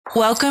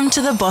Welcome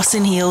to the Boss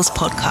in Heels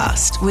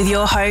podcast with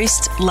your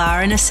host,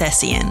 Lara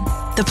Nercessian,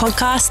 the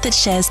podcast that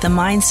shares the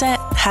mindset,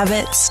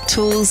 habits,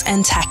 tools,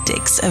 and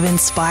tactics of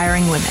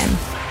inspiring women.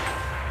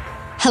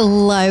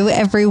 Hello,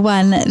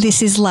 everyone.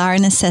 This is Lara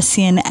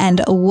Nercessian,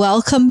 and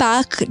welcome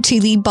back to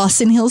the Boss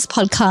in Heels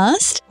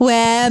podcast,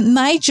 where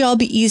my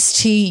job is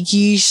to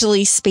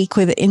usually speak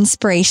with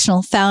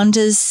inspirational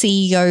founders,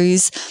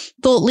 CEOs,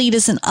 thought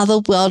leaders, and other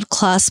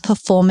world-class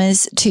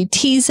performers to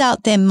tease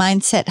out their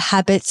mindset,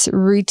 habits,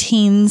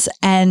 routines,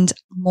 and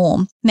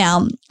more.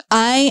 Now,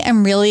 I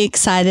am really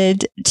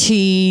excited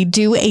to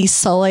do a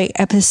solo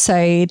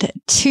episode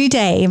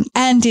today,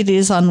 and it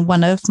is on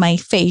one of my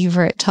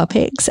favorite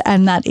topics,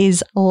 and that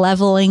is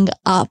leveling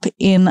up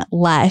in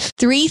life.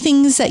 3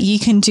 things that you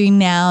can do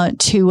now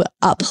to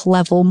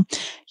up-level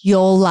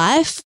your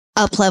life,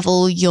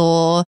 up-level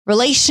your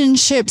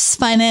relationships,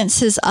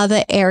 finances,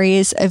 other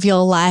areas of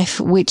your life,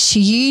 which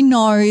you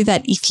know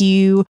that if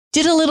you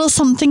did a little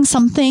something,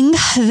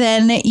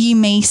 then you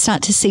may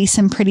start to see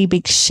some pretty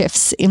big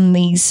shifts in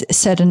these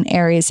certain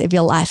areas of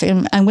your life.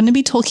 And I'm going to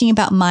be talking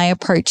about my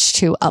approach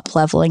to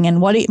up-leveling and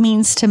what it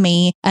means to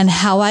me and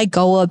how I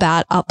go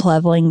about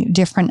up-leveling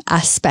different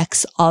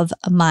aspects of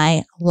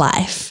my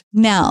life.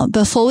 Now,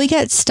 before we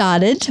get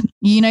started,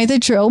 you know the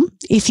drill.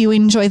 If you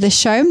enjoy the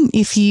show,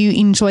 if you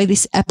enjoy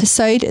this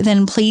episode,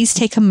 then please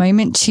take a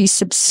moment to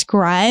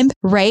subscribe,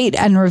 rate,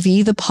 and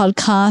review the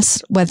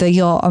podcast, whether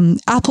you're on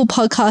Apple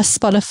Podcasts,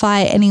 Spotify,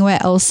 anywhere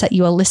else that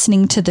you are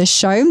listening to the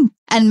show.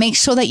 And make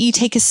sure that you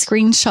take a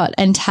screenshot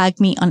and tag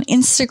me on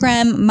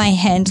Instagram. My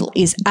handle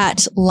is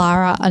at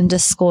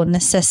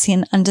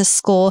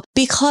Lara_Nercessian_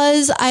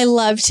 because I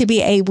love to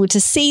be able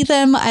to see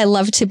them. I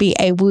love to be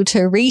able to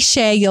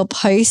reshare your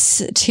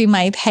posts to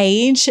my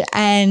page.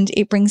 And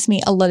it brings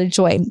me a lot of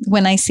joy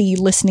when I see you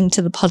listening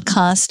to the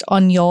podcast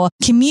on your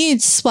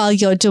commutes while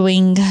you're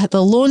doing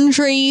the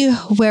laundry,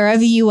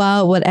 wherever you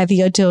are, whatever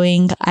you're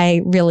doing. I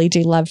really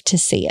do love to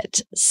see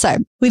it. So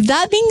with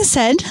that being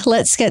said,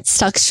 let's get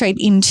stuck straight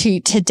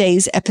into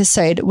today's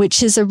episode,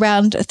 which is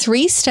around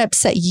 3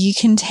 steps that you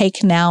can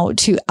take now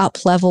to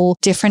up-level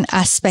different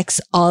aspects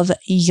of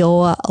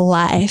your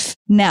life.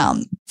 Now,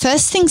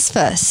 first things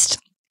first,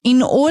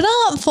 in order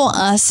for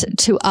us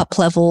to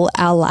up-level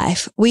our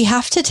life, we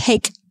have to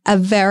take a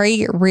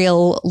very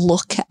real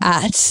look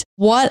at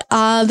what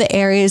are the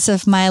areas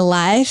of my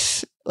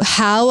life.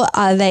 How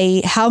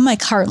am I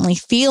currently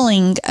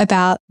feeling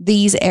about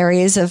these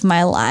areas of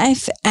my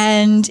life?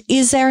 And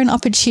is there an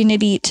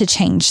opportunity to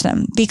change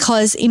them?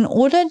 Because in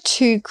order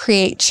to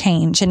create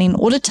change and in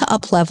order to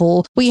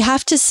up-level, we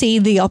have to see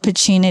the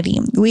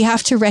opportunity. We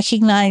have to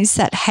recognize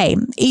that, hey,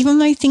 even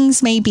though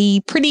things may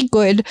be pretty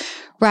good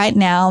right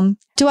now,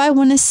 do I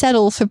want to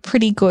settle for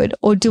pretty good,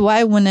 or do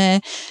I want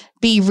to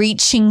be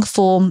reaching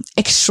for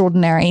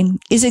extraordinary?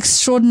 Is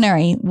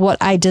extraordinary what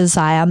I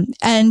desire?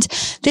 And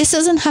this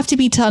doesn't have to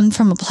be done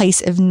from a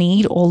place of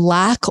need or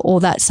lack or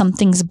that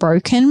something's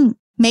broken.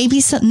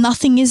 Maybe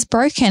nothing is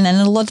broken, and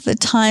a lot of the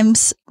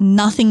times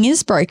nothing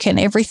is broken.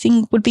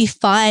 Everything would be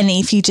fine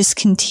if you just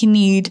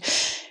continued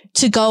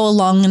to go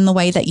along in the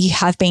way that you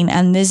have been,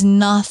 and there's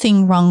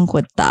nothing wrong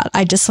with that.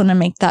 I just want to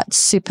make that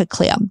super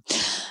clear.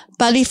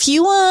 But if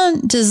you are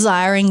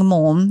desiring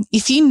more,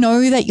 if you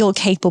know that you're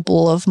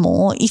capable of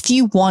more, if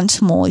you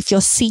want more, if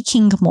you're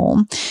seeking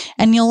more,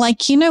 and you're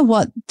like, you know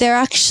what, there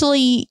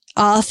actually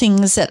are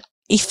things that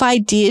if I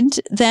did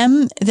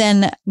them,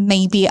 then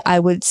maybe I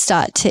would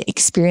start to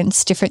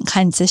experience different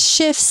kinds of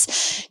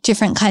shifts,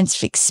 different kinds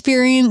of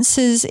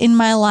experiences in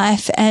my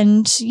life.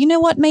 And you know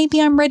what,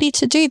 maybe I'm ready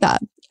to do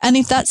that. And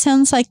if that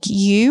sounds like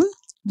you,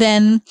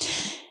 then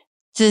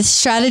the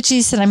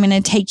strategies that I'm going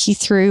to take you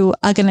through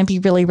are going to be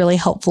really, really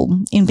helpful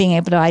in being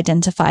able to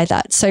identify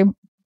that. So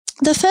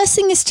the first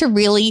thing is to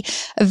really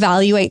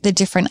evaluate the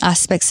different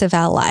aspects of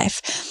our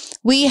life.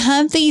 We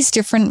have these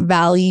different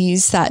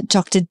values that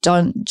Dr.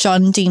 John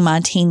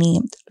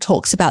Demartini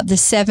talks about, the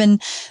 7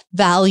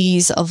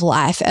 values of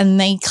life, and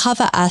they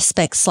cover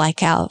aspects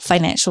like our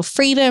financial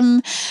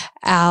freedom,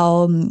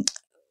 our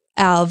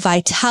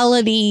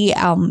vitality,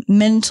 our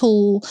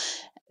mental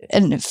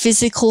and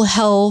physical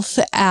health,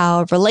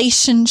 our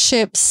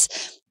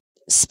relationships,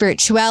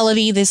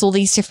 spirituality. There's all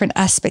these different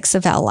aspects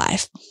of our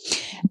life.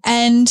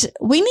 And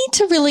we need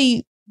to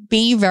really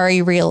be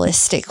very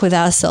realistic with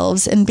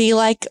ourselves and be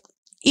like,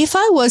 if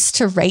I was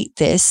to rate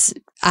this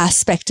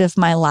aspect of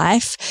my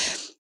life,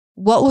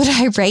 what would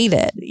I rate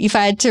it? If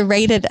I had to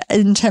rate it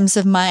in terms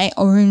of my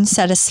own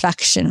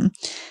satisfaction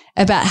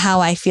about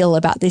how I feel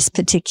about this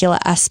particular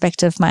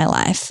aspect of my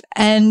life.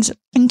 And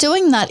in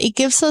doing that, it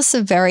gives us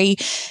a very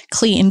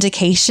clear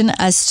indication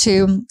as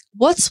to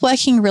what's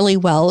working really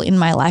well in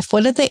my life.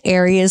 What are the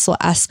areas or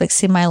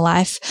aspects in my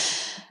life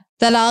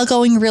that are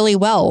going really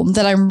well,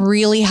 that I'm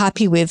really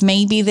happy with?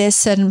 Maybe there's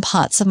certain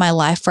parts of my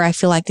life where I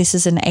feel like this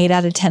is an 8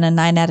 out of 10, a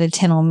 9 out of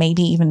 10, or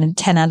maybe even a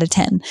 10 out of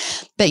 10.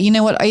 But you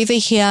know what? Over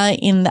here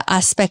in the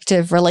aspect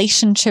of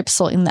relationships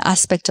or in the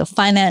aspect of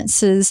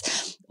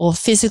finances or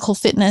physical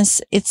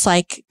fitness, it's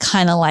like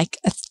kind of like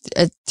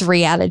a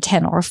 3 out of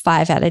 10 or a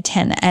 5 out of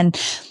 10. And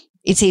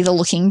it's either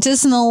looking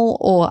dismal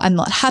or I'm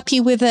not happy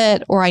with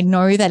it, or I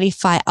know that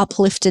if I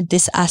uplifted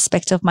this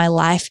aspect of my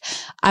life,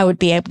 I would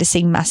be able to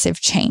see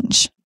massive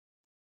change.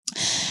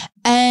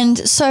 And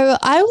so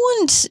I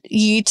want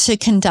you to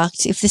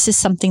conduct, if this is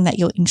something that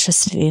you're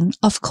interested in,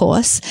 of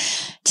course,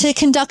 to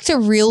conduct a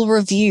real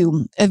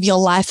review of your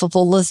life, of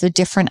all of the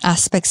different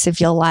aspects of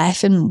your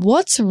life and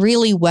what's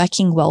really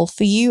working well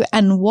for you,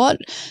 and what,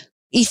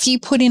 if you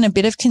put in a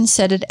bit of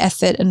concerted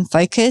effort and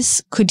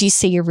focus, could you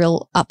see a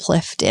real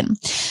uplift in?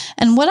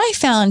 And what I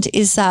found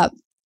is that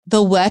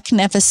the work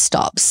never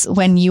stops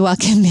when you are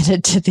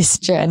committed to this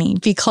journey,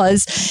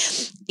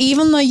 because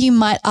even though you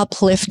might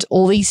uplift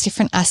all these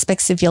different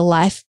aspects of your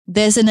life,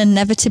 there's an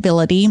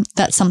inevitability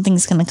that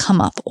something's going to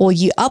come up, or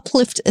you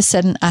uplift a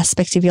certain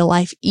aspect of your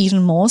life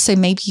even more. So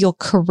maybe your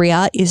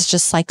career is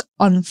just like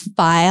on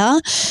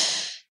fire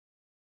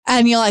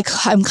and you're like,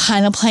 I'm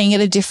kind of playing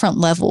at a different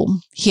level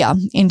here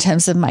in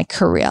terms of my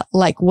career.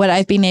 Like what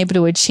I've been able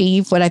to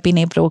achieve, what I've been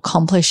able to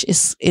accomplish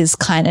is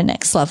kind of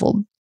next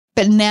level.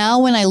 But now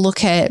when I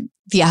look at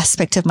the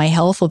aspect of my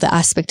health or the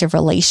aspect of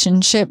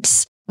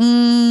relationships,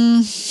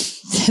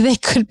 there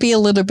could be a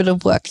little bit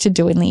of work to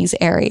do in these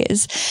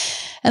areas.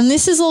 And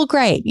this is all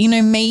great. You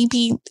know,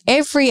 maybe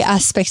every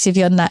aspect of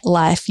your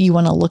life you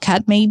want to look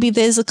at. Maybe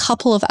there's a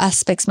couple of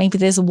aspects. Maybe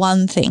there's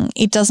one thing.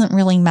 It doesn't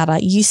really matter.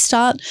 You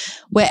start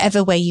where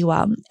you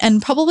are.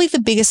 And probably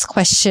the biggest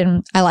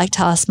question I like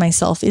to ask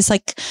myself is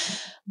like,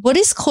 what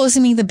is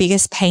causing me the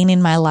biggest pain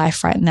in my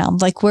life right now?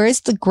 Like, where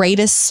is the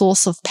greatest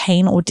source of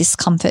pain or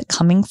discomfort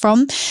coming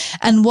from?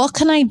 And what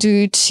can I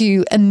do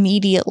to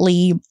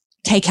immediately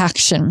take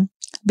action?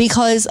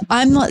 Because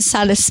I'm not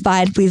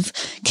satisfied with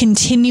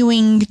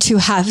continuing to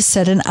have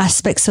certain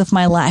aspects of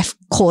my life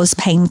cause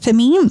pain for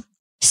me.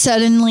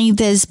 Certainly,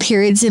 there's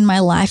periods in my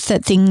life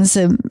that things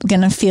are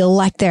going to feel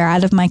like they're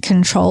out of my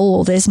control,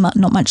 or there's not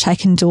much I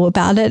can do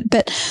about it.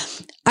 But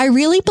I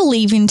really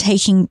believe in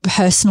taking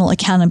personal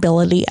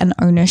accountability and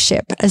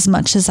ownership as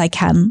much as I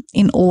can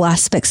in all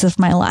aspects of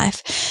my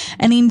life.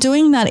 And in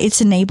doing that,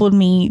 it's enabled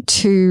me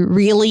to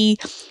really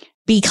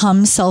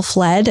become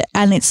self-led,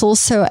 and it's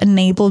also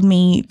enabled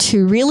me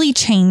to really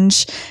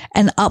change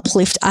and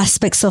uplift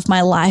aspects of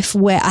my life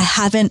where I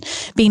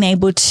haven't been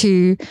able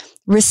to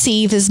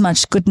receive as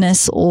much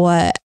goodness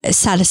or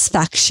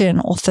satisfaction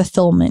or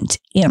fulfillment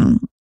in.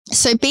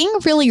 So being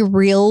really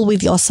real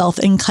with yourself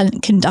and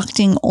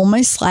conducting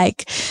almost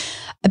like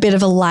a bit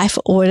of a life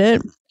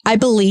audit, I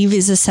believe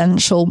is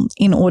essential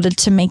in order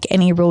to make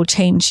any real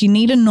change. You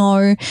need to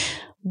know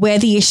where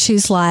the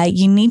issues lie.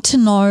 You need to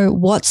know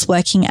what's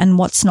working and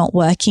what's not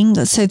working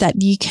so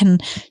that you can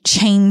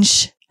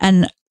change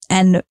and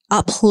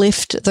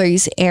uplift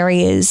those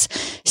areas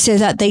so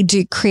that they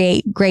do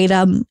create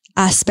greater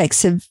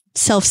aspects of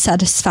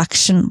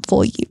self-satisfaction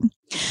for you.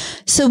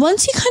 So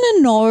once you kind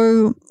of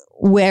know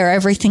where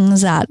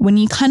everything's at, when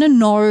you kind of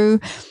know,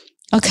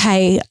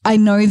 okay, I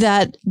know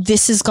that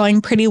this is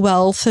going pretty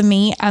well for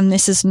me and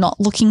this is not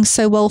looking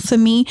so well for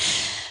me,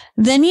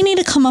 then you need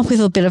to come up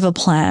with a bit of a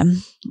plan.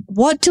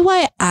 What do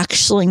I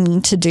actually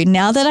need to do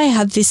now that I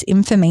have this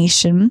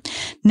information,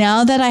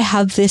 now that I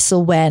have this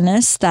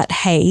awareness that,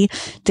 hey,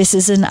 this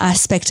is an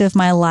aspect of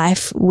my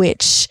life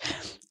which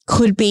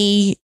could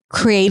be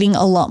creating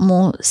a lot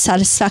more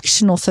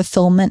satisfaction or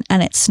fulfillment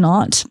and it's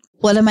not?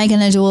 What am I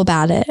going to do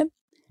about it?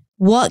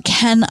 What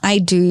can I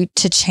do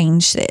to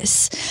change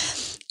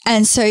this?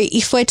 And so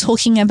if we're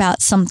talking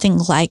about something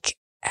like,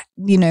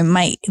 you know,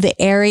 the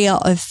area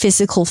of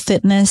physical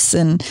fitness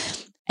and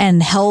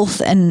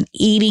health and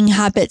eating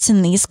habits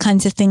and these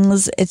kinds of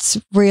things, it's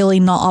really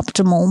not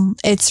optimal.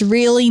 It's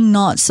really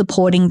not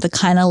supporting the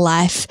kind of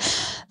life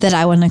that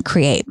I want to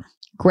create.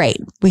 Great.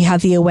 We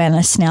have the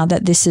awareness now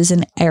that this is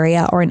an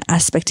area or an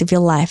aspect of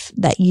your life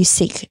that you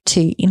seek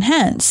to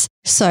enhance.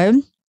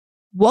 So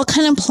what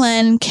kind of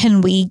plan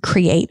can we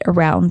create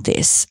around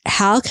this?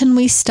 How can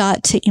we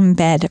start to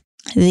embed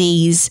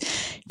these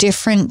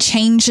different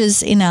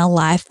changes in our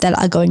life that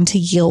are going to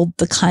yield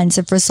the kinds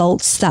of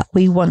results that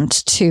we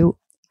want to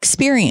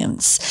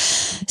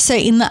experience? So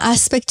in the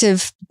aspect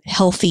of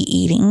healthy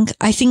eating,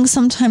 I think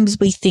sometimes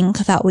we think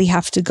that we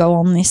have to go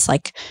on this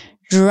like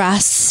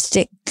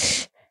drastic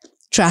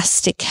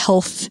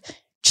health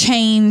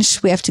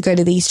change. We have to go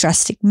to these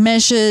drastic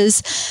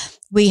measures.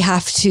 We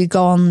have to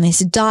go on this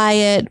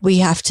diet. We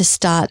have to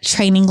start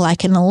training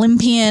like an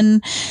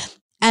Olympian.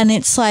 And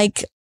it's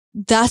like,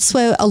 that's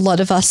where a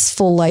lot of us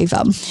fall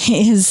over,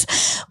 is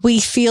we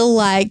feel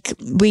like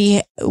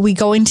we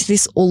go into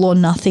this all or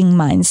nothing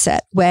mindset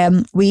where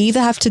we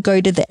either have to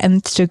go to the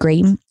nth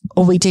degree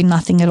or we do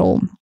nothing at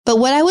all. But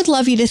what I would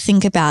love you to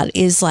think about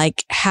is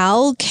like,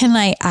 how can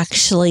I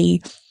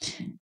actually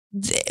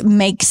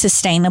make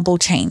sustainable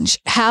change?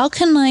 How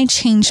can I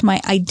change my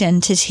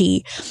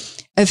identity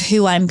of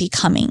who I'm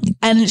becoming?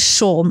 And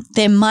sure,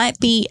 there might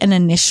be an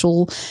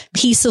initial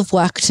piece of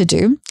work to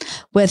do,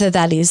 whether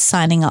that is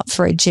signing up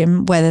for a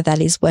gym, whether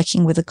that is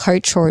working with a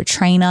coach or a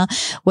trainer,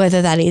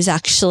 whether that is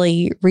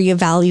actually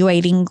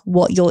reevaluating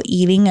what you're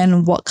eating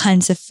and what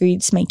kinds of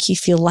foods make you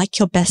feel like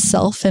your best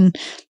self and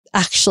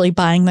actually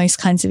buying those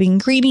kinds of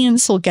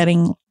ingredients or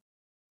getting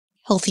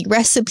healthy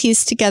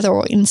recipes together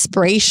or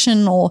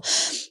inspiration, or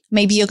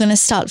maybe you're going to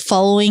start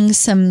following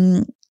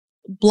some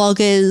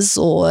bloggers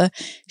or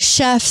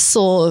chefs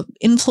or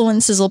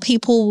influencers or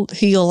people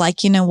who you're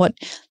like, you know what,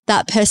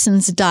 that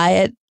person's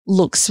diet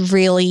looks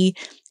really,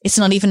 it's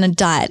not even a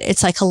diet,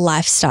 it's like a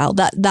lifestyle.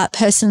 That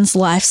person's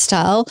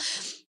lifestyle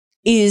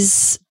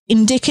is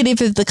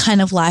indicative of the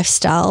kind of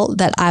lifestyle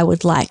that I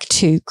would like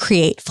to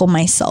create for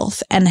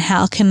myself. And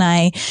how can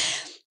I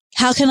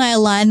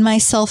align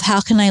myself? How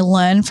can I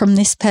learn from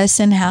this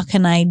person? How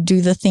can I do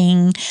the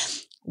thing?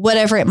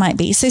 Whatever it might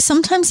be. So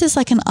sometimes there's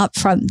like an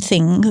upfront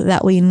thing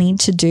that we need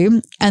to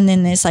do, and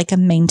then there's like a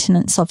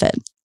maintenance of it.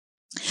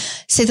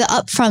 So the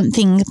upfront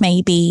thing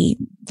may be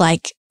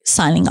like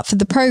signing up for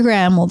the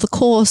program or the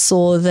course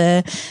or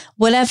the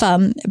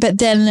whatever. But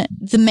then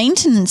the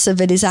maintenance of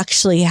it is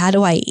actually, how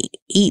do I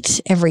eat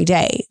every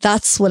day?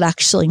 That's what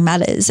actually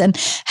matters. And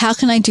how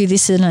can I do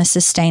this in a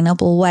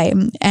sustainable way?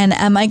 And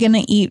am I going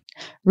to eat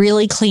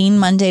really clean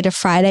Monday to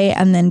Friday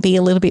and then be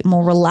a little bit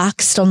more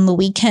relaxed on the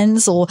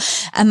weekends? Or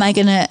am I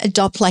going to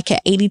adopt like an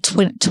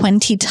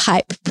 80-20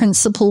 type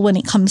principle when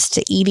it comes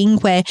to eating,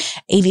 where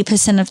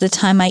 80% of the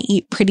time I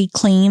eat pretty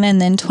clean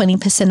and then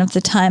 20% of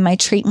the time I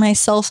treat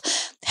myself?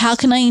 How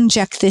can I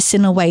inject this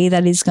in a way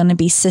that is going to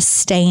be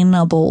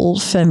sustainable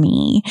for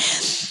me?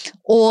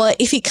 Or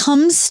if it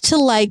comes to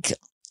like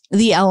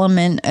the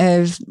element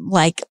of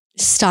like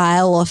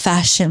style or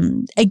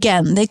fashion,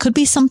 again, there could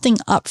be something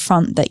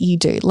upfront that you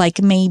do.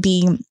 Like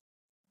maybe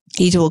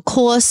you do a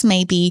course,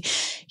 maybe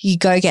you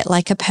go get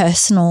like a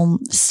personal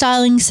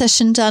styling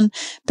session done,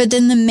 but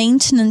then the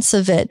maintenance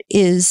of it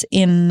is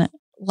in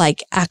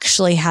like,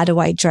 actually, how do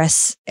I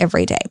dress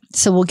every day?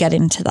 So we'll get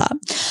into that.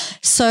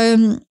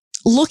 So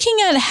looking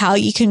at how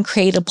you can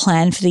create a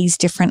plan for these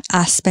different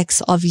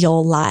aspects of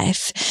your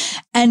life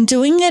and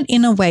doing it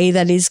in a way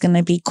that is going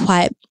to be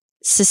quite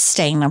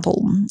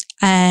sustainable.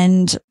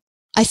 And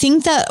I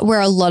think that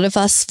where a lot of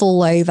us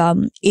fall over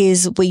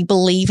is we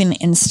believe in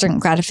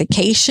instant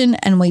gratification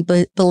and we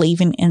believe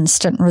in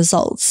instant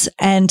results.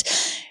 And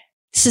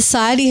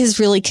society has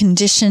really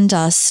conditioned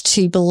us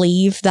to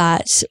believe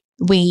that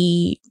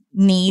we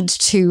need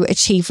to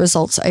achieve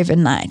results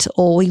overnight,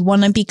 or we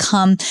want to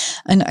become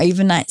an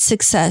overnight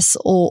success,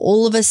 or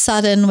all of a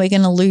sudden we're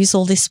going to lose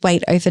all this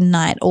weight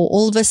overnight, or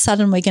all of a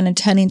sudden we're going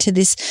to turn into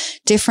this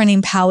different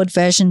empowered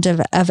version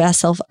of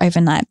ourselves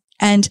overnight.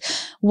 And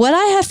what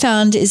I have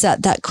found is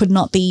that could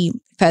not be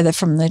further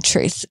from the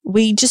truth.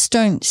 We just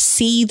don't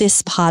see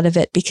this part of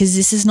it because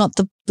this is not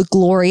the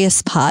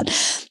glorious part.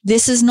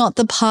 This is not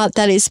the part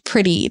that is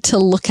pretty to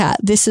look at.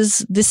 This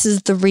is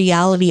the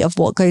reality of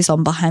what goes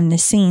on behind the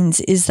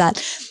scenes, is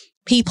that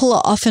people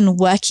are often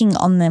working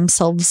on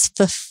themselves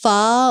for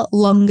far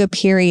longer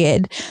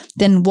period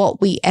than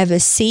what we ever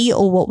see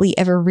or what we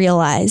ever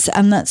realize.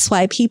 And that's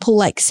why people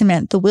like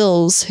Samantha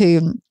Wills,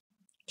 who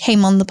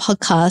came on the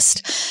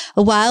podcast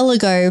a while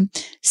ago,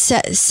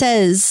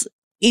 says,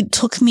 it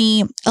took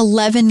me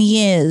 11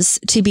 years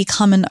to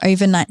become an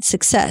overnight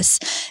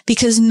success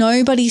because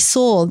nobody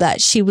saw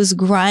that she was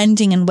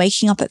grinding and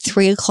waking up at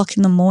 3 o'clock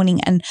in the morning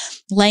and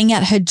laying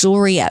out her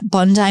jewelry at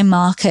Bondi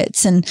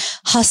markets and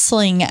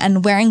hustling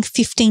and wearing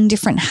 15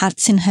 different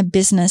hats in her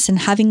business and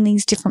having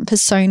these different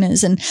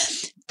personas and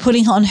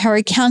putting on her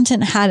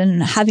accountant hat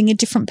and having a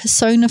different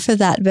persona for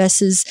that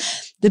versus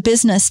the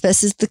business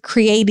versus the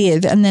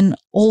creative. And then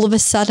all of a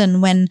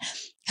sudden when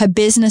her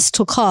business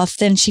took off,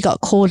 then she got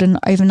called an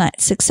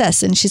overnight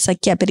success. And she's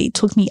like, yeah, but it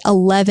took me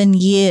 11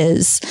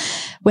 years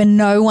when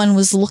no one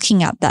was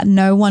looking at that.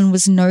 No one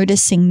was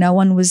noticing. No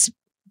one was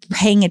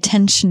paying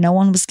attention. No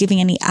one was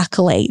giving any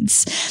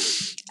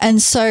accolades.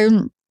 And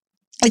so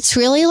it's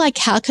really like,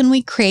 how can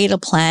we create a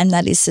plan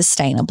that is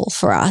sustainable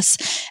for us?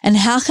 And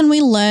how can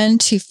we learn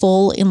to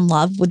fall in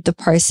love with the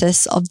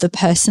process of the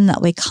person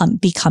that we're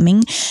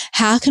becoming?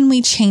 How can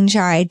we change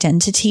our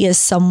identity as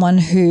someone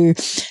who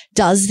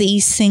does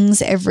these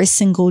things every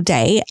single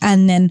day?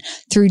 And then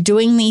through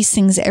doing these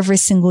things every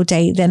single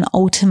day, then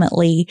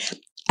ultimately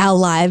our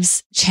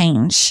lives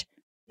change,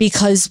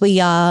 because we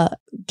are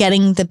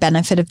getting the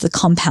benefit of the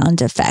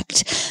compound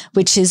effect,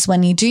 which is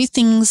when you do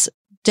things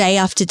day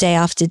after day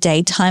after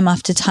day, time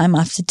after time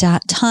after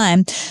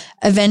time,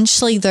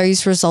 eventually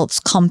those results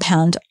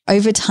compound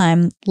over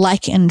time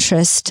like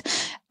interest.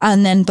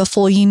 And then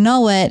before you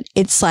know it,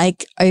 it's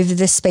like over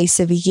the space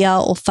of a year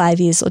or 5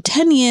 years or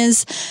 10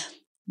 years,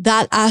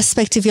 that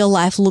aspect of your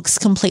life looks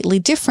completely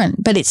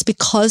different, but it's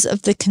because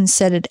of the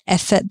concerted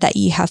effort that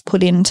you have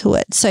put into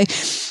it. So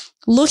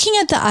looking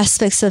at the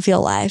aspects of your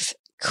life,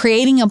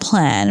 creating a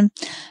plan,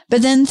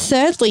 but then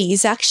thirdly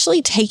is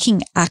actually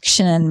taking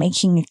action and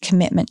making a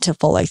commitment to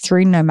follow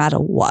through no matter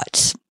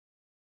what.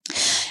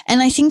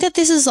 And I think that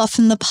this is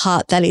often the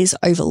part that is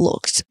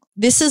overlooked.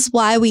 This is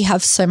why we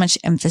have so much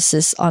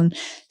emphasis on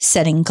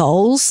setting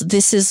goals.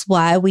 This is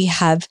why we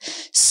have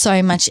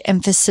so much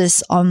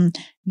emphasis on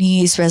New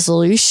Year's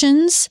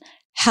resolutions.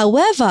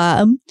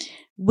 However,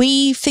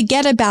 we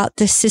forget about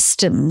the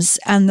systems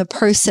and the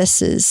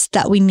processes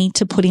that we need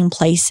to put in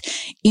place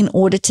in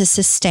order to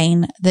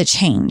sustain the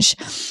change.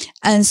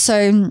 And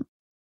so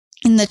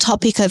in the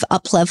topic of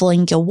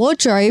up-leveling your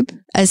wardrobe,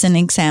 as an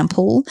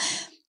example,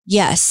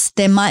 yes,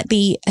 there might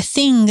be a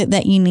thing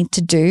that you need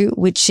to do,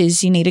 which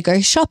is you need to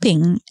go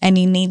shopping and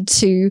you need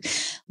to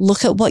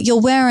look at what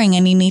you're wearing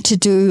and you need to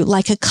do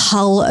like a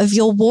cull of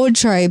your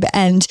wardrobe,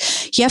 and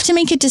you have to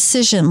make a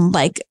decision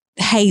like,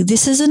 hey,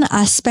 this is an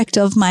aspect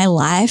of my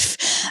life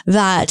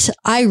that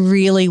I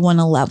really want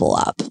to level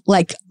up.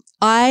 Like,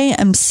 I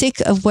am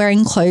sick of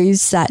wearing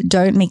clothes that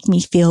don't make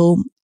me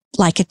feel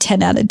like a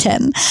 10 out of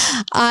 10.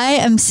 I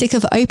am sick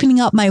of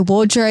opening up my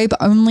wardrobe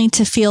only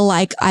to feel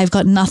like I've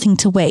got nothing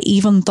to wear,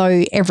 even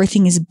though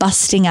everything is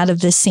busting out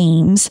of the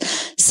seams.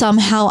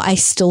 Somehow I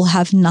still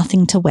have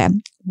nothing to wear.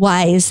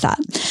 Why is that?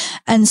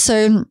 And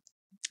so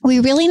we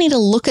really need to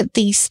look at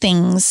these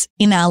things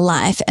in our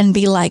life and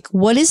be like,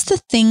 what is the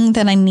thing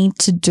that I need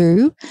to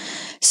do?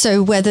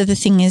 So whether the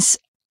thing is,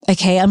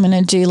 okay, I'm going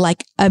to do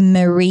like a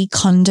Marie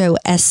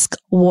Kondo-esque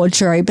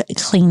wardrobe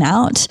clean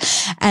out,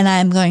 and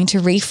I'm going to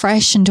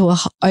refresh and do an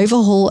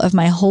overhaul of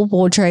my whole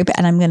wardrobe,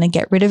 and I'm going to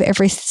get rid of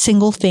every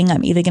single thing.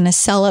 I'm either going to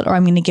sell it or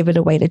I'm going to give it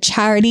away to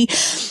charity.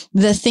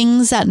 The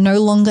things that no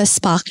longer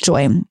spark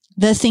joy,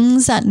 the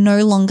things that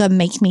no longer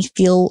make me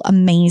feel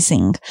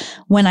amazing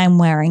when I'm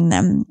wearing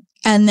them.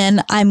 And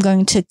then I'm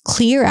going to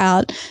clear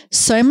out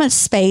so much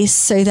space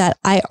so that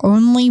I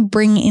only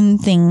bring in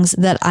things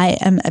that I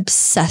am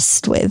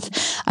obsessed with.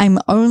 I'm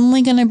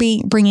only going to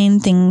be bringing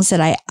things that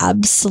I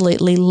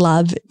absolutely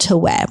love to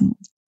wear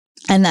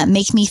and that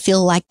make me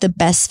feel like the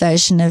best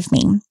version of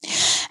me.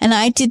 And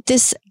I did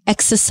this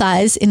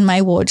exercise in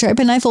my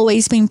wardrobe, and I've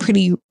always been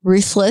pretty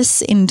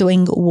ruthless in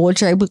doing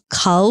wardrobe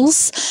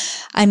culls.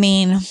 I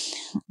mean,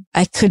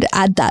 I could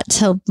add that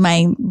to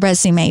my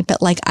resume,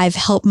 but like I've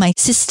helped my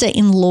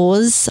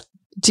sister-in-laws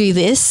do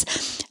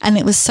this, and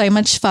it was so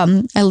much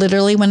fun. I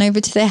literally went over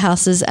to their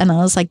houses and I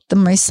was like the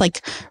most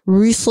like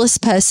ruthless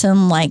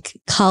person, like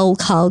cull,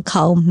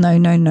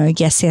 no,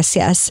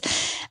 yes.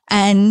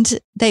 And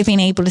they've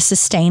been able to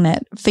sustain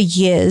it for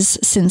years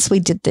since we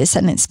did this.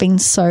 And it's been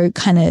so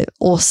kind of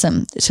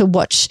awesome to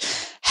watch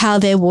how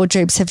their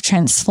wardrobes have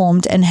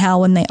transformed and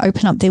how when they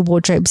open up their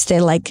wardrobes,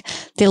 they're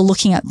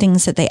looking at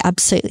things that they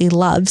absolutely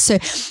love. So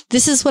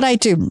this is what I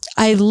do.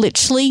 I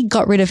literally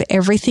got rid of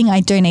everything.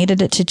 I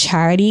donated it to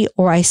charity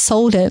or I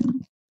sold it.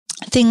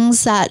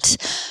 Things that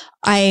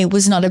I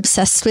was not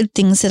obsessed with,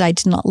 things that I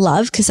did not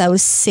love, because I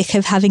was sick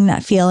of having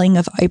that feeling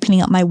of opening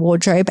up my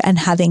wardrobe and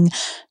having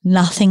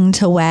nothing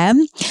to wear.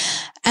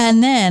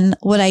 And then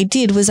what I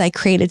did was I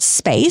created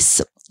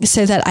space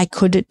so that I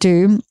could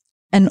do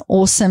an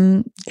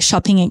awesome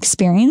shopping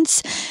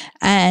experience.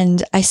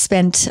 And I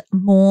spent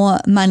more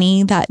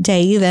money that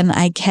day than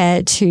I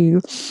care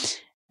to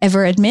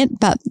ever admit,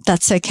 but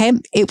that's okay.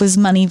 It was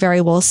money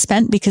very well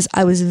spent because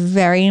I was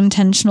very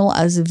intentional.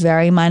 I was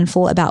very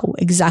mindful about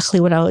exactly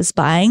what I was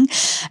buying.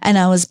 And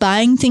I was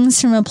buying things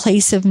from a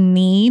place of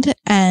need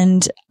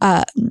and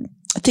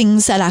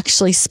things that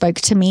actually spoke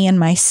to me and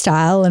my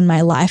style and my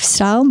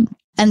lifestyle,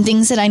 and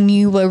things that I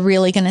knew were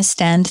really going to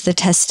stand the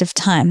test of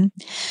time.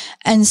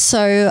 And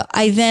so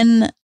I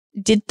then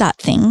did that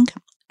thing.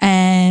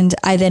 And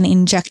I then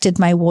injected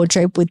my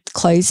wardrobe with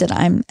clothes that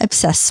I'm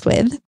obsessed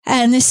with.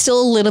 And there's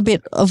still a little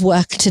bit of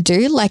work to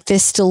do. Like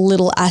there's still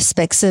little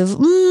aspects of,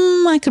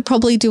 I could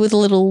probably do with a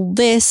little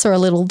this or a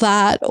little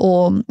that.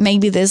 Or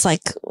maybe there's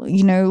like,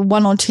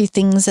 one or two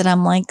things that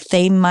I'm like,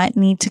 they might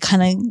need to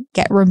kind of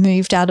get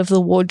removed out of the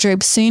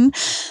wardrobe soon.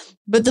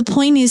 But the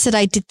point is that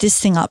I did this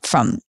thing up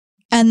front.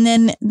 And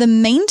then the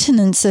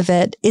maintenance of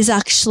it is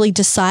actually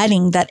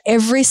deciding that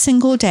every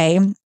single day,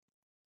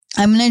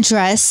 I'm going to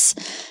dress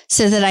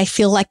so that I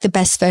feel like the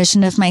best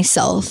version of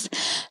myself.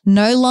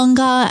 No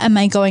longer am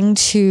I going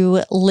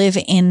to live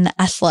in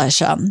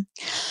athleisure.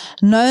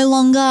 No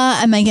longer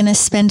am I going to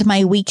spend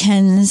my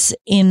weekends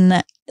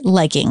in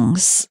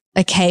leggings.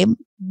 Okay.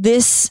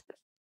 This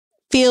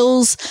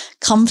feels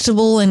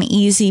comfortable and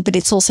easy, but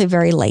it's also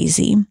very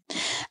lazy.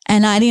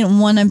 And I didn't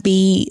want to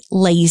be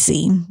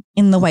lazy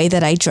in the way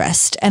that I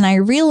dressed. And I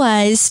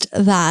realized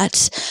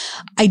that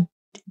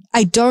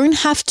I don't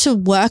have to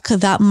work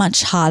that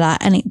much harder,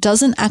 and it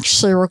doesn't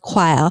actually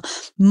require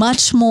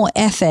much more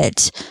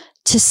effort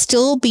to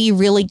still be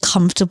really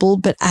comfortable,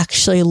 but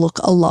actually look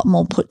a lot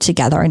more put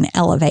together and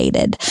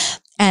elevated.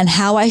 And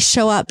how I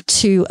show up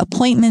to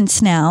appointments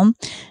now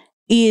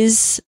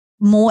is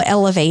more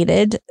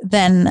elevated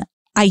than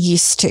I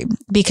used to,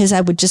 because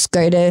I would just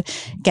go to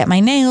get my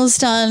nails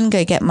done,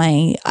 go get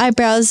my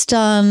eyebrows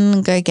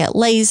done, go get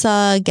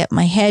laser, get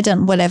my hair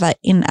done, whatever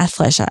in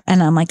athleisure.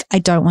 And I'm like, I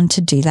don't want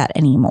to do that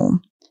anymore.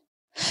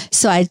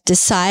 So I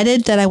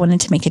decided that I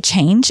wanted to make a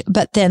change,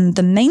 but then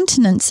the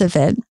maintenance of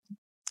it,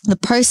 the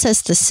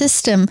process, the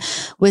system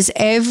was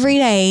every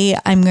day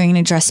I'm going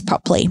to dress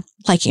properly,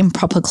 like in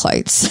proper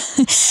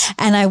clothes.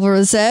 And I will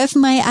reserve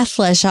my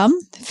athleisure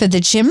for the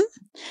gym,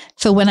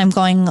 for when I'm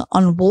going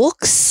on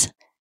walks,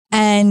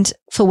 and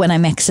for when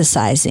I'm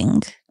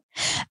exercising.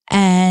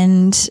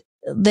 And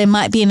there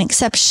might be an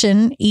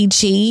exception,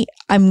 e.g.,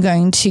 I'm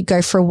going to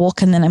go for a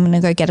walk and then I'm going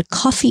to go get a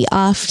coffee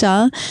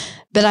after,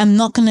 but I'm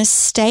not going to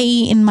stay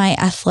in my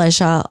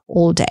athleisure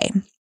all day.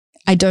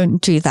 I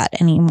don't do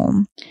that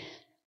anymore.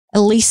 At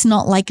least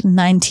not like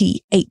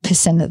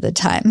 98% of the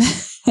time.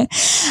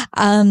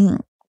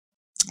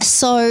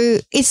 So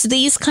it's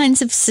these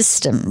kinds of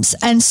systems.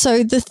 And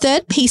so the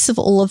third piece of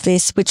all of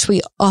this, which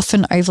we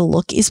often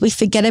overlook, is we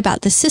forget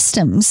about the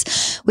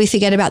systems. We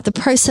forget about the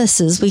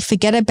processes. We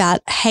forget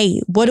about,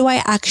 hey, what do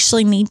I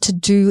actually need to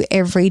do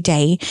every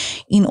day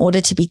in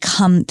order to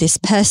become this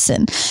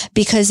person?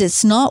 Because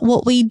it's not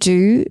what we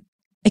do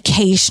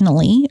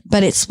occasionally,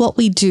 but it's what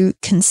we do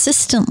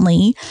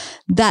consistently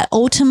that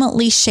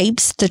ultimately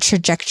shapes the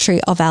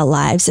trajectory of our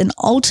lives and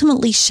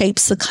ultimately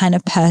shapes the kind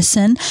of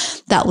person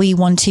that we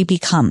want to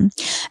become.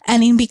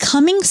 And in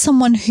becoming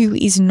someone who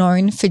is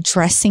known for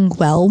dressing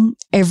well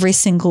every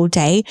single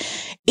day,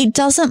 it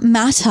doesn't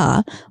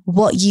matter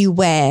what you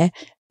wear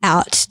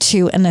out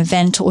to an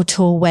event or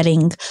to a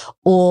wedding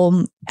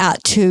or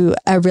out to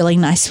a really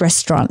nice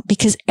restaurant,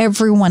 because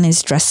everyone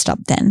is dressed up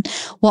then.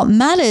 What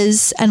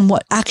matters and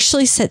what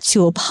actually sets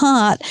you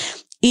apart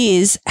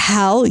is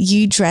how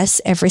you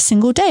dress every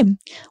single day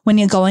when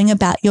you're going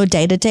about your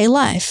day-to-day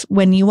life,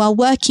 when you are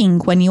working,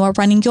 when you are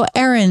running your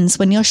errands,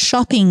 when you're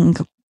shopping.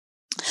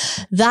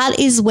 That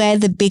is where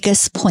the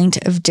biggest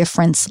point of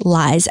difference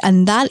lies.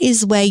 And that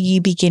is where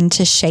you begin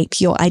to shape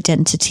your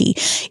identity,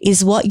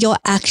 is what you're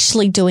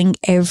actually doing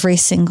every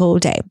single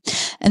day.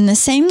 And the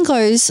same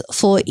goes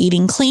for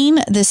eating clean.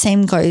 The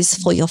same goes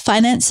for your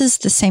finances.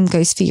 The same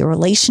goes for your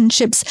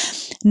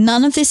relationships.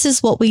 None of this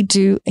is what we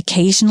do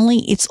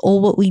occasionally. It's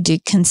all what we do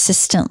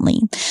consistently.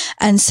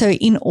 And so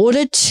in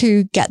order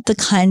to get the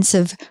kinds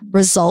of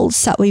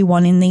results that we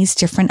want in these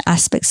different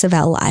aspects of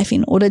our life,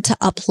 in order to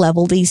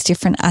up-level these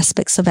different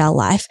aspects of our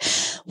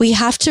life, we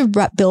have to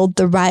build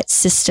the right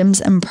systems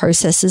and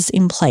processes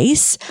in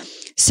place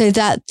so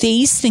that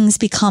these things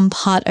become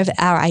part of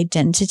our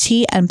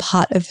identity and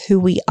part of who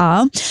we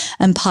are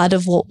and part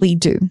of what we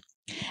do.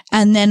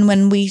 And then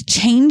when we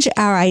change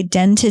our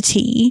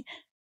identity,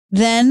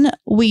 then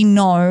we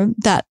know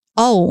that,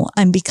 oh,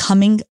 I'm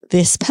becoming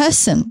this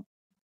person.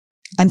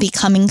 I'm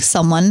becoming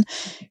someone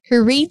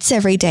who reads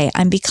every day.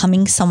 I'm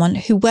becoming someone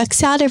who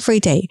works out every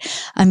day.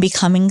 I'm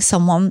becoming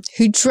someone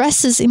who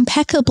dresses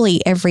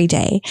impeccably every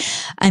day.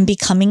 I'm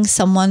becoming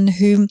someone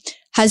who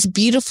has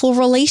beautiful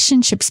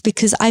relationships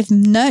because I've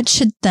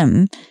nurtured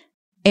them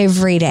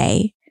every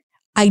day.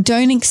 I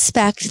don't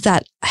expect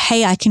that,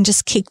 hey, I can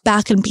just kick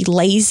back and be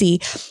lazy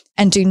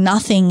and do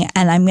nothing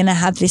and I'm going to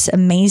have this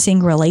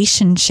amazing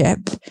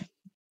relationship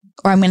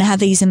or I'm going to have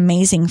these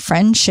amazing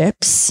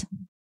friendships.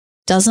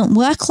 Doesn't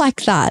work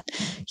like that.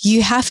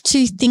 You have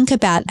to think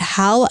about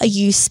how are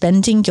you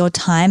spending your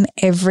time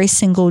every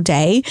single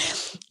day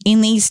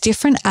in these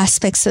different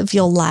aspects of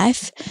your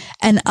life,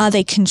 and are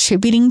they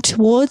contributing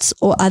towards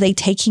or are they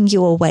taking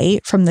you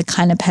away from the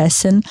kind of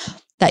person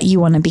that you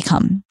want to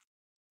become?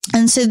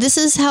 And so this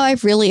is how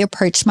I've really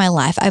approached my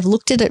life. I've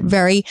looked at it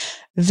very,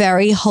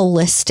 very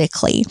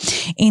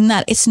holistically, in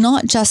that it's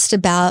not just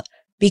about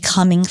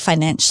becoming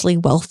financially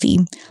wealthy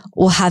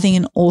or having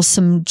an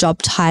awesome job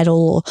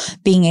title or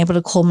being able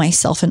to call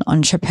myself an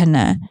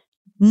entrepreneur.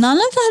 None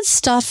of that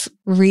stuff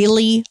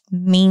really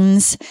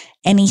means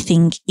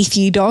anything if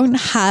you don't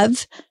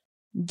have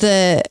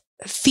the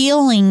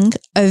feeling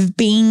of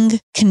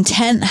being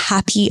content,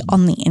 happy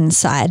on the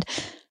inside,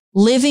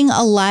 living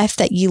a life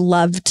that you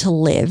love to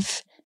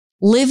live,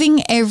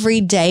 living every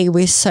day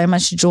with so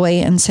much joy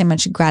and so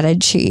much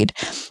gratitude.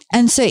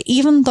 And so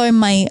even though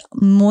my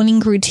morning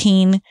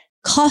routine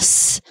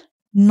costs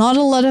not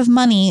a lot of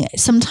money,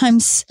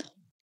 sometimes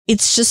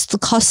it's just the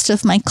cost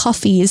of my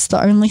coffee is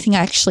the only thing I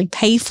actually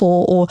pay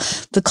for, or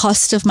the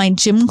cost of my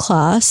gym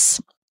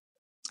class.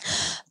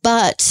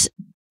 But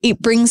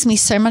it brings me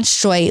so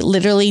much joy. It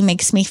literally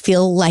makes me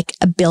feel like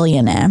a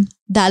billionaire.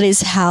 That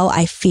is how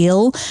I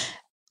feel.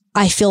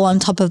 I feel on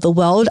top of the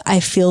world. I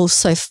feel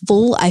so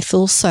full. I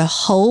feel so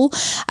whole.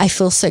 I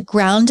feel so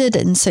grounded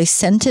and so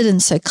centered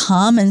and so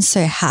calm and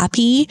so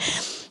happy.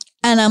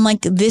 And I'm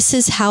like, this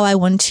is how I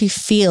want to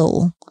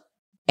feel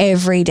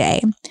every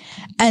day.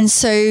 And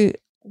so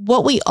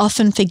what we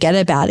often forget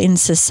about in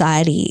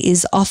society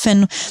is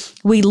often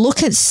we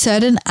look at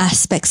certain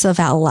aspects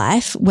of our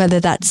life, whether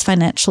that's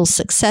financial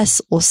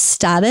success or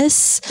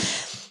status,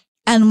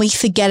 and we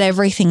forget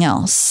everything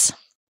else.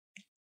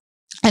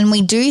 And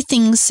we do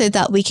things so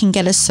that we can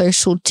get a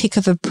social tick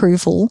of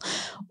approval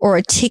or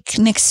a tick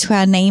next to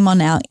our name on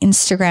our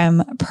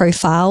Instagram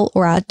profile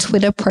or our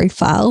Twitter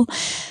profile.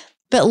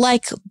 But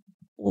like,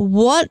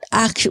 what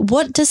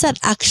does that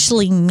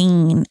actually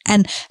mean?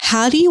 And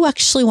how do you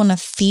actually want to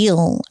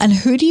feel? And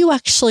who do you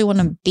actually want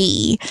to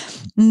be?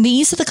 And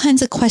these are the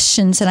kinds of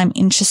questions that I'm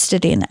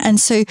interested in. And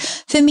so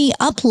for me,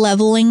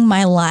 up-leveling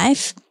my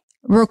life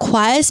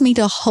requires me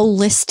to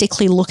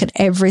holistically look at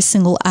every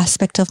single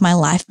aspect of my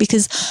life,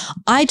 because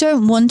I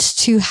don't want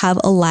to have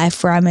a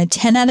life where I'm a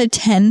 10 out of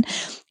 10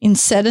 in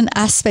certain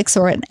aspects,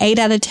 or an 8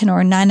 out of 10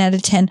 or a 9 out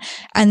of 10.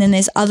 And then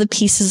there's other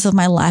pieces of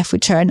my life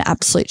which are an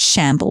absolute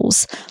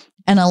shambles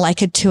and are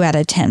like a 2 out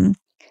of 10.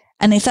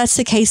 And if that's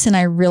the case, then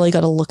I really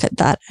got to look at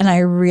that, and I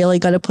really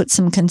got to put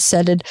some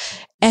concerted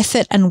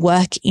effort and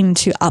work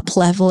into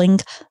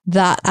up-leveling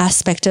that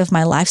aspect of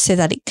my life so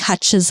that it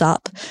catches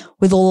up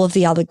with all of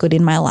the other good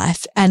in my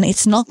life. And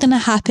it's not going to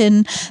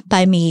happen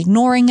by me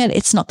ignoring it.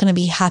 It's not going to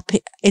be happy.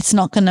 It's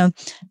not going to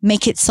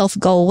make itself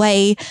go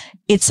away.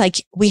 It's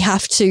like we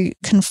have to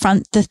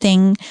confront the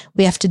thing,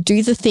 we have to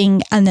do the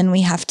thing, and then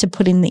we have to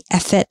put in the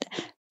effort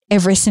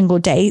every single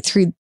day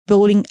through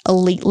building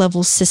elite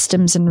level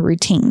systems and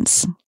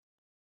routines.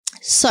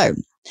 So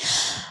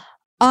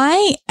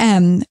I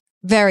am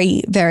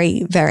very,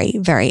 very, very,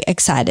 very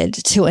excited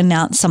to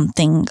announce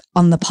something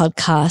on the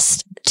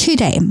podcast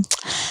today.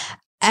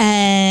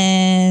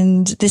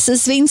 And this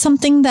has been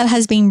something that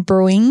has been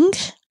brewing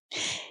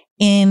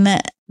in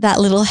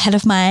that little head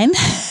of mine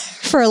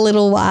for a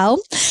little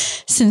while,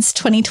 since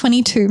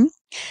 2022.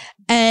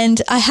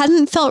 And I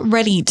hadn't felt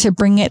ready to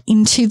bring it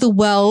into the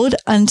world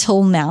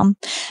until now.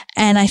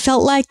 And I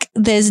felt like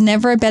there's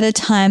never a better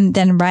time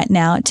than right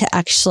now to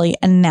actually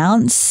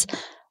announce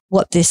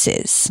what this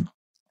is.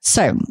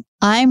 So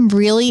I'm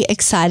really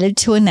excited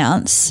to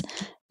announce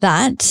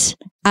that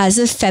as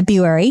of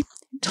February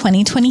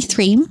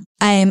 2023,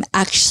 I am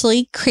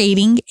actually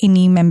creating a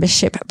new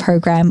membership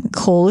program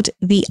called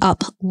the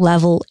Up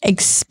Level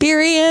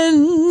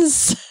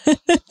Experience.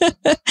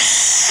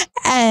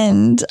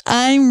 And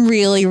I'm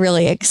really,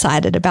 really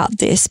excited about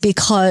this,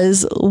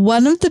 because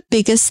one of the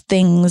biggest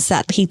things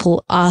that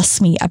people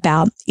ask me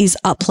about is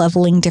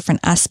up-leveling different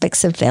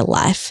aspects of their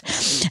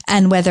life.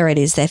 And whether it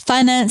is their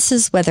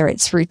finances, whether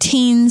it's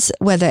routines,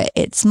 whether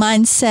it's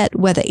mindset,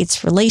 whether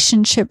it's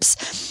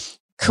relationships,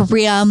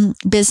 career,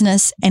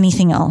 business,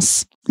 anything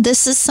else.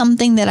 This is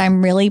something that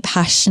I'm really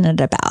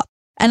passionate about.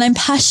 And I'm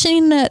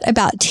passionate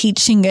about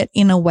teaching it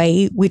in a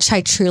way which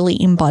I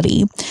truly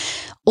embody.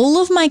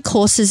 All of my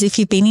courses, if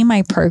you've been in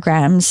my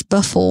programs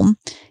before,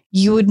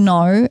 you would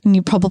know, and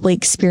you probably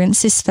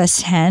experienced this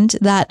firsthand,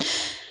 that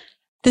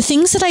the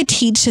things that I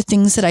teach are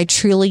things that I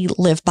truly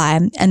live by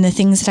and the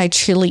things that I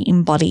truly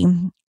embody.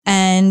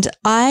 And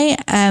I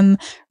am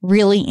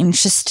really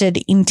interested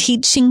in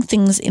teaching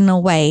things in a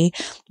way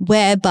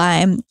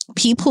whereby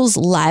people's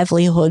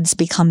livelihoods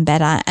become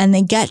better, and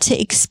they get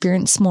to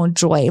experience more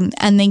joy,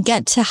 and they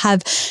get to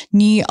have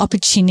new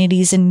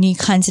opportunities and new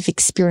kinds of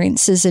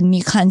experiences and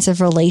new kinds of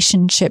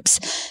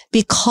relationships,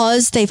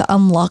 because they've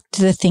unlocked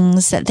the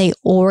things that they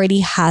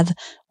already have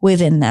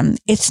within them.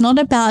 It's not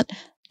about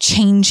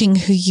changing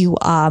who you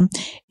are.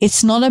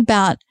 It's not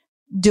about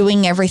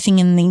doing everything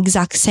in the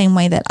exact same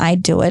way that I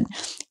do it.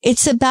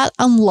 It's about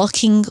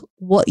unlocking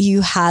what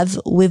you have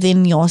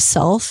within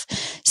yourself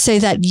so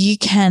that you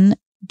can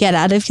get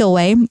out of your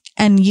way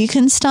and you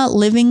can start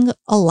living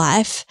a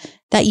life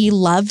that you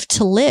love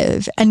to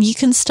live. And you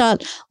can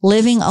start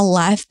living a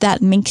life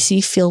that makes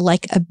you feel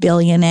like a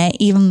billionaire,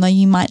 even though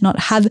you might not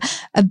have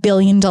 $1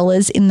 billion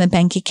in the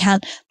bank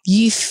account.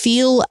 You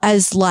feel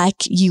as like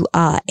you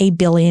are a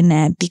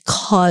billionaire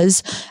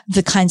because of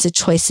the kinds of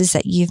choices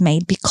that you've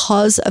made,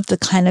 because of the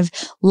kind of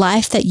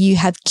life that you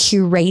have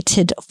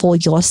curated for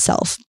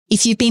yourself.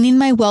 If you've been in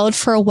my world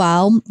for a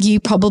while, you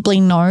probably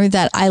know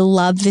that I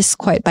love this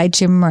quote by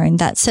Jim Rohn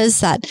that says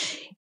that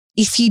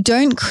if you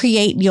don't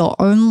create your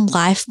own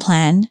life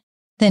plan,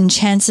 then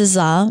chances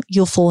are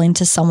you'll fall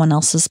into someone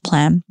else's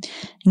plan.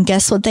 And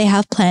guess what they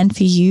have planned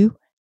for you?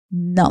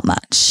 Not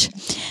much.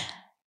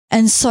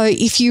 And so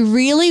if you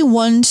really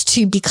want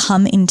to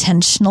become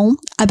intentional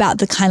about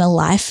the kind of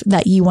life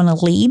that you want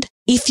to lead,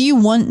 if you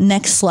want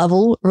next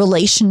level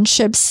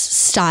relationships,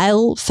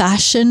 style,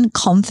 fashion,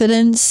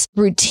 confidence,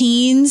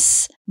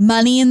 routines,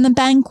 money in the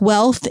bank,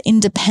 wealth,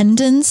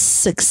 independence,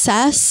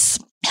 success,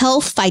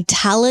 health,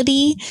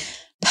 vitality,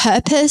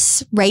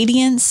 purpose,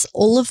 radiance,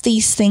 all of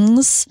these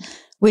things,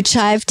 which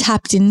I've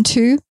tapped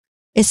into,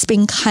 it's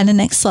been kind of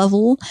next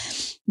level,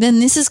 then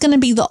this is going to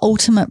be the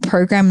ultimate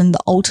program and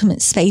the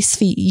ultimate space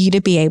for you to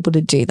be able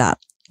to do that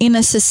in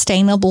a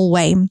sustainable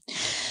way.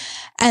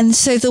 And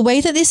so the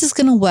way that this is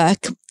going to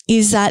work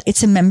is that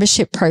it's a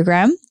membership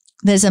program.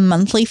 There's a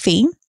monthly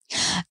fee.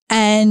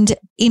 And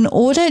in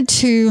order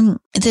to,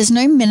 there's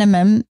no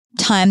minimum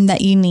time that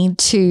you need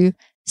to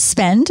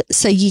spend,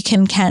 so you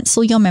can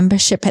cancel your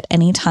membership at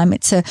any time.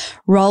 It's a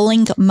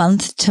rolling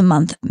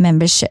month-to-month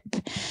membership.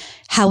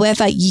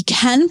 However, you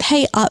can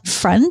pay up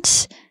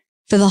front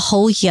for the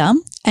whole year.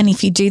 And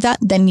if you do that,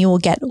 then you will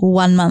get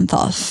 1 month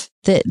off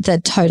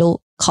the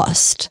total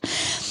cost.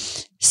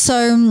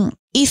 So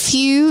if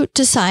you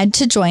decide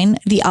to join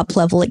the Up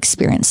Level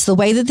Experience, the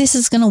way that this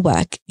is going to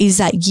work is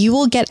that you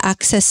will get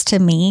access to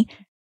me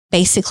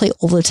basically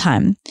all the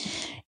time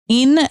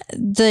in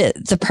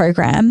the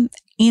program,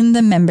 in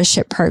the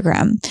membership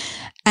program.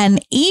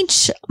 And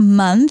each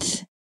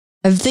month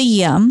of the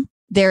year,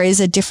 there is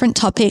a different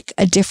topic,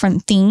 a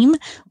different theme,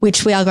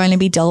 which we are going to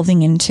be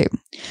delving into.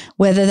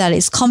 Whether that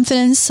is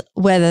confidence,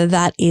 whether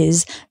that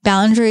is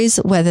boundaries,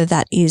 whether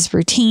that is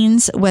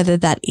routines, whether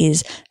that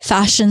is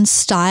fashion,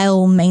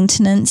 style,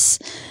 maintenance,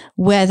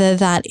 whether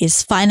that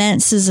is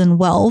finances and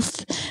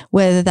wealth,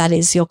 whether that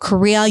is your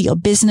career, your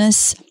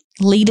business,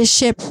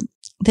 leadership,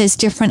 there's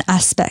different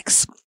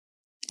aspects.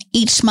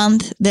 Each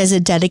month, there's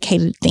a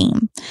dedicated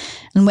theme,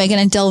 and we're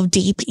going to delve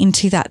deep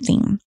into that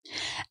theme.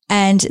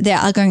 And there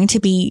are going to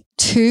be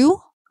 2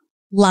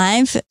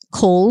 live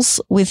calls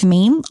with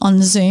me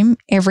on Zoom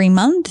every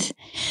month.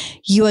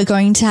 You are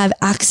going to have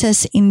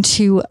access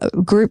into a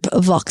group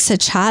Voxer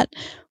chat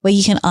where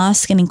you can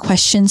ask any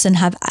questions and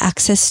have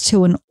access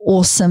to an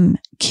awesome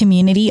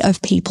community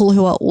of people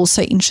who are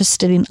also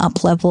interested in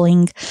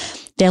up-leveling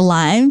their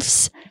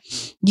lives.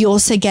 You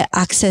also get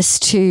access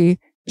to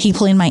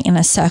people in my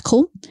inner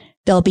circle.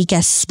 There'll be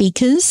guest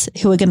speakers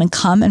who are going to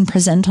come and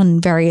present on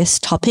various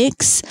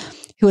topics,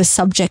 who are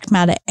subject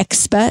matter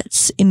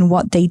experts in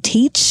what they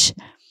teach.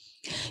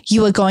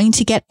 You are going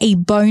to get a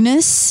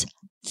bonus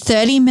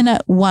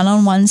 30-minute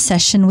one-on-one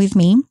session with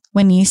me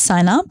when you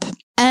sign up.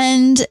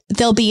 And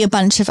there'll be a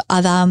bunch of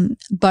other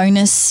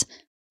bonus,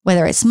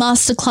 whether it's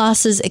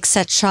masterclasses,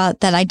 etc.,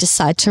 that I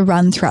decide to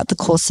run throughout the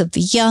course of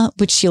the year,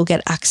 which you'll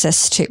get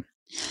access to.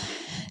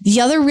 The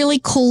other really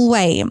cool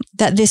way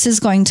that this is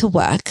going to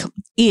work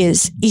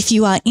is if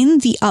you are in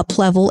the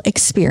up-level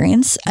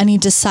experience and you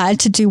decide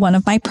to do one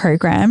of my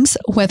programs,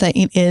 whether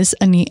it is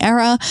a new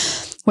era,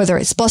 whether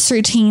it's boss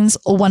routines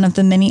or one of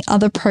the many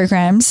other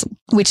programs,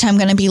 which I'm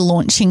going to be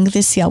launching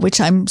this year, which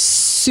I'm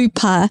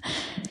super,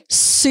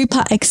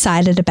 super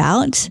excited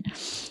about,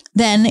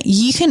 then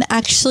you can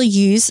actually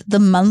use the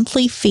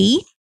monthly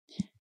fee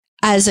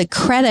as a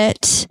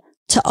credit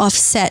to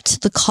offset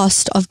the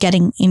cost of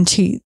getting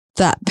into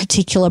that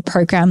particular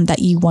program that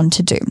you want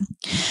to do.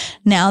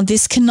 Now,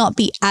 this cannot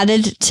be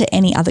added to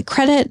any other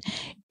credit.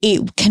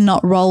 It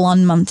cannot roll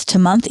on month to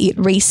month. It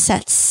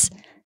resets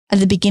at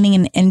the beginning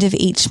and end of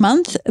each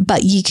month,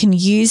 but you can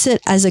use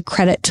it as a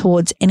credit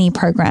towards any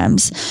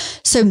programs.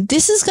 So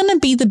this is going to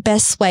be the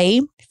best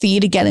way for you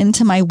to get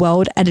into my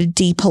world at a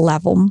deeper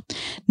level.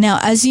 Now,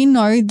 as you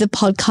know, the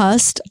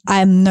podcast,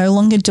 I'm no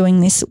longer doing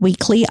this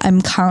weekly.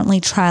 I'm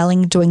currently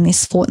trialing doing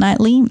this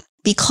fortnightly,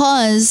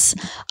 because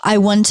I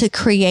want to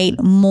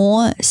create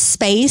more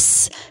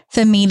space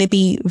for me to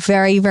be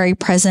very, very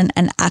present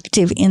and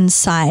active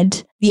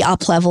inside the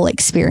up-level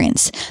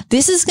experience.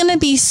 This is going to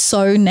be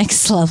so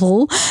next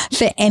level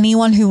for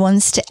anyone who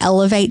wants to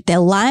elevate their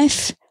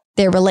life,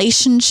 their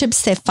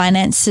relationships, their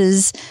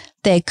finances,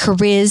 their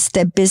careers,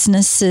 their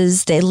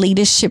businesses, their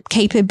leadership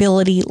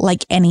capability,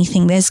 like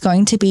anything. There's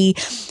going to be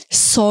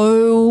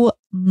so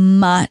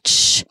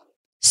much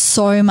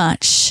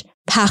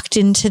packed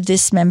into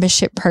this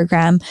membership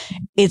program.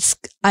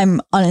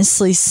 I'm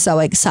honestly so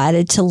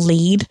excited to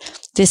lead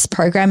this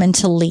program and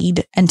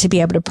to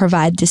be able to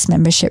provide this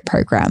membership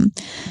program.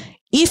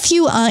 If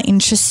you are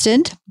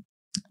interested,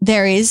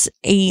 there is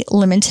a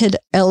limited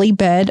early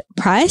bird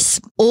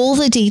price. All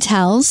the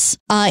details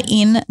are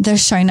in the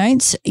show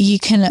notes. You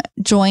can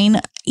join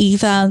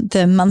either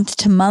the month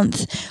to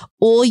month,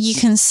 or you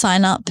can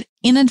sign up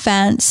in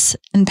advance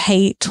and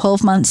pay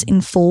 12 months in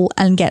full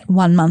and get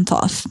 1 month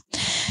off.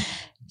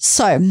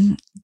 So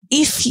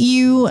if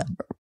you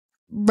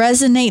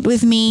resonate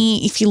with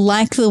me, if you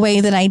like the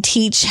way that I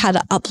teach how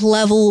to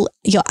up-level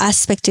your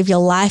aspect of your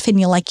life, and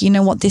you're like, you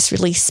know what, this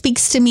really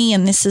speaks to me,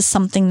 and this is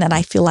something that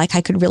I feel like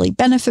I could really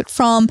benefit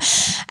from,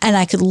 and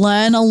I could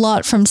learn a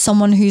lot from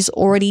someone who's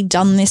already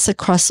done this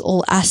across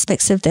all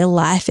aspects of their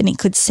life, and it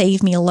could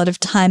save me a lot of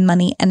time,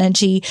 money,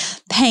 energy,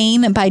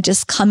 pain by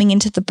just coming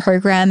into the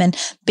program and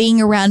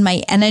being around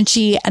my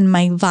energy and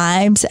my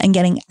vibes and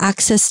getting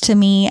access to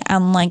me.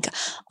 And like,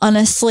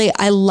 honestly,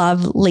 I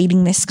love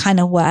leading this kind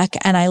of work,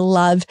 and I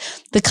love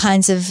the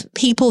kinds of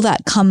people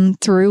that come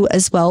through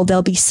as well.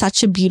 There'll be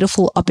such a beautiful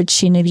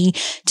opportunity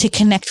to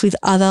connect with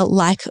other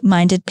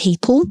like-minded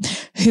people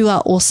who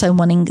are also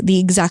wanting the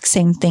exact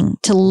same thing,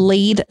 to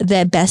lead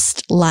their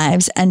best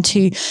lives and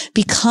to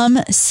become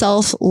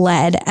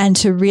self-led and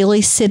to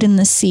really sit in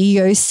the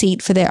CEO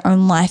seat for their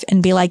own life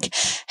and be like,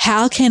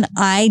 how can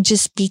I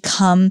just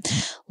become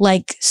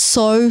like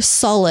so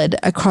solid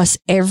across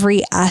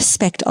every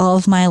aspect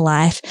of my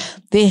life?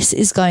 This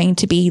is going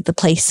to be the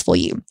place for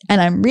you.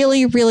 And I'm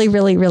really, really,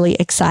 really, really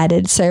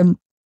excited. So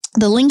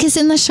the link is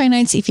in the show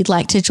notes if you'd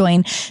like to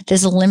join.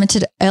 There's a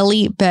limited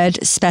early bird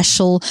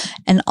special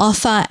and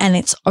offer, and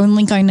it's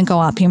only going to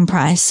go up in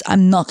price.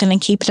 I'm not going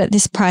to keep it at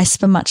this price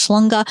for much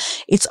longer.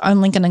 It's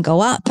only going to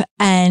go up,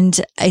 and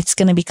it's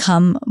going to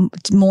become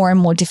more and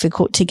more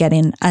difficult to get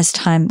in as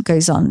time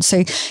goes on.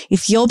 So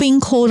if you're being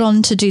called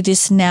on to do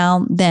this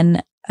now,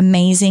 then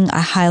amazing.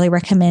 I highly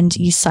recommend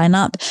you sign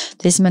up.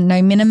 There's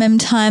no minimum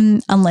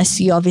time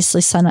unless you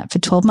obviously sign up for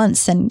 12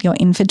 months, then you're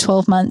in for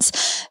 12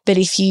 months. But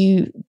if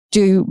you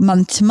do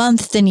month to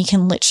month, then you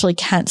can literally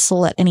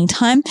cancel at any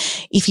time.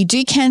 If you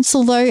do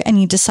cancel though, and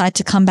you decide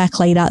to come back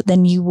later,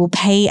 then you will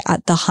pay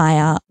at the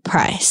higher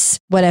price,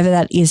 whatever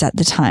that is at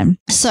the time.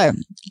 So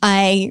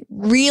I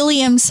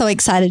really am so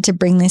excited to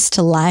bring this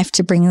to life,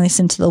 to bring this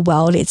into the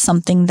world. It's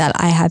something that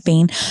I have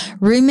been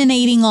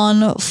ruminating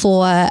on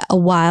for a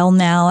while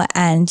now,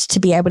 and to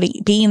be able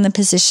to be in the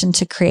position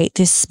to create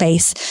this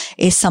space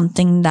is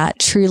something that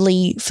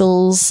truly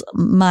fills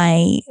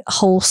my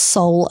whole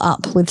soul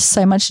up with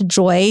so much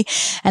joy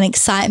and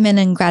excitement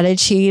and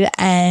gratitude.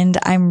 And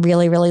I'm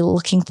really, really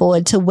looking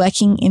forward to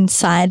working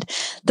inside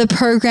the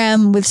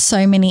program with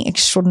so many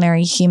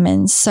extraordinary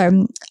humans.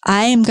 So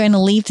I am going to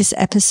leave this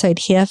episode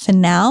here for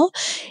now.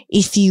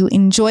 If you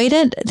enjoyed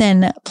it,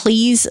 then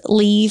please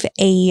leave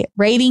a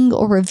rating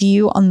or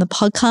review on the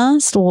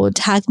podcast or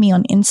tag me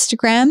on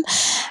Instagram.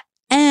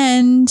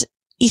 And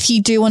if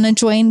you do want to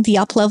join the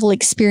Up-Level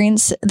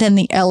experience, then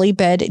the early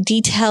bird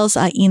details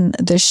are in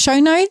the show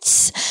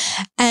notes.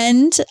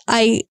 And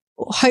I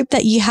hope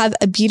that you have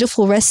a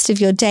beautiful rest of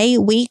your day,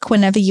 week,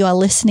 whenever you are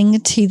listening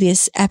to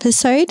this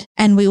episode.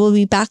 And we will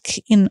be back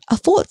in a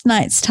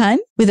fortnight's time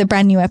with a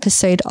brand new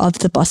episode of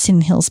the Boss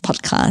in Heels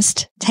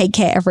podcast. Take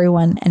care,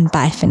 everyone, and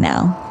bye for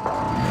now.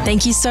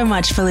 Thank you so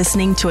much for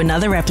listening to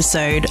another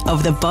episode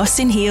of the Boss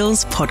in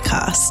Heels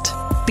podcast.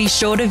 Be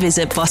sure to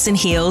visit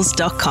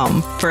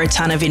bossinheels.com for a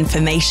ton of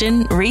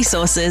information,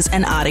 resources,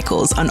 and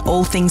articles on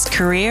all things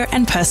career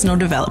and personal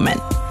development.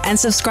 And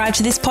subscribe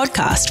to this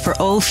podcast for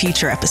all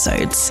future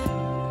episodes.